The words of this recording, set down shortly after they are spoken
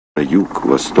юг,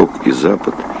 восток и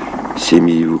запад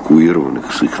семьи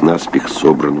эвакуированных с их наспех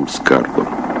собранным скарбом.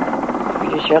 В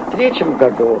 1953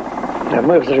 году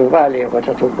мы взрывали вот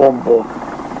эту бомбу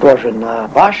тоже на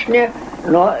башне,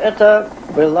 но это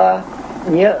была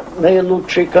не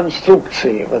наилучшей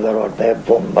конструкции водородная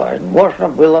бомба. Можно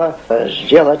было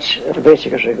сделать в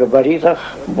этих же габаритах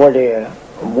более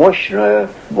мощную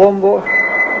бомбу.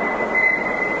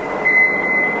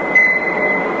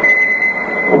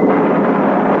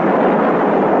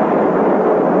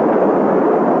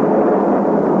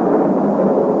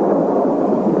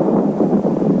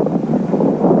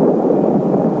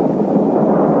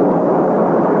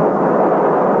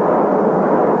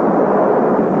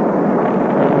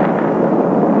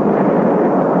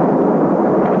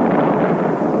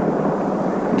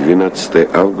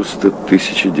 Августа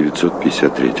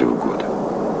 1953 года.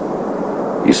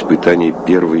 Испытание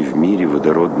первой в мире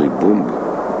водородной бомбы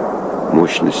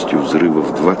мощностью взрыва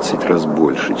в 20 раз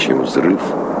больше, чем взрыв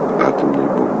атомной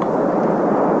бомбы.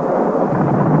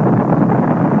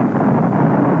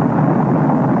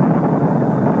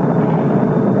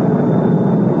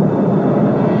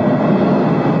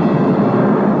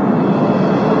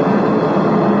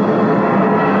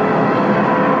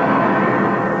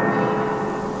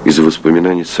 Из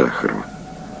воспоминаний Сахарова.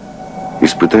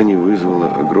 Испытание вызвало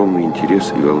огромный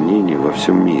интерес и волнение во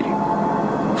всем мире.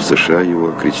 В США его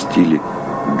окрестили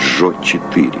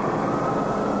Джо-4.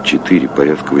 4 –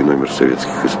 порядковый номер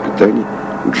советских испытаний.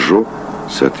 Джо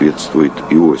соответствует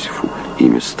Иосифу,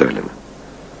 имя Сталина.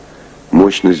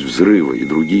 Мощность взрыва и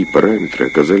другие параметры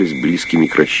оказались близкими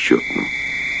к расчетным.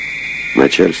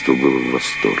 Начальство было в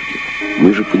восторге.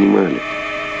 Мы же понимали,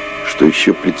 что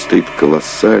еще предстоит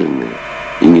колоссальная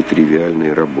и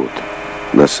нетривиальная работа.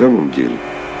 На самом деле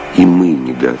и мы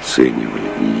недооценивали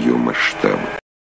ее масштабы.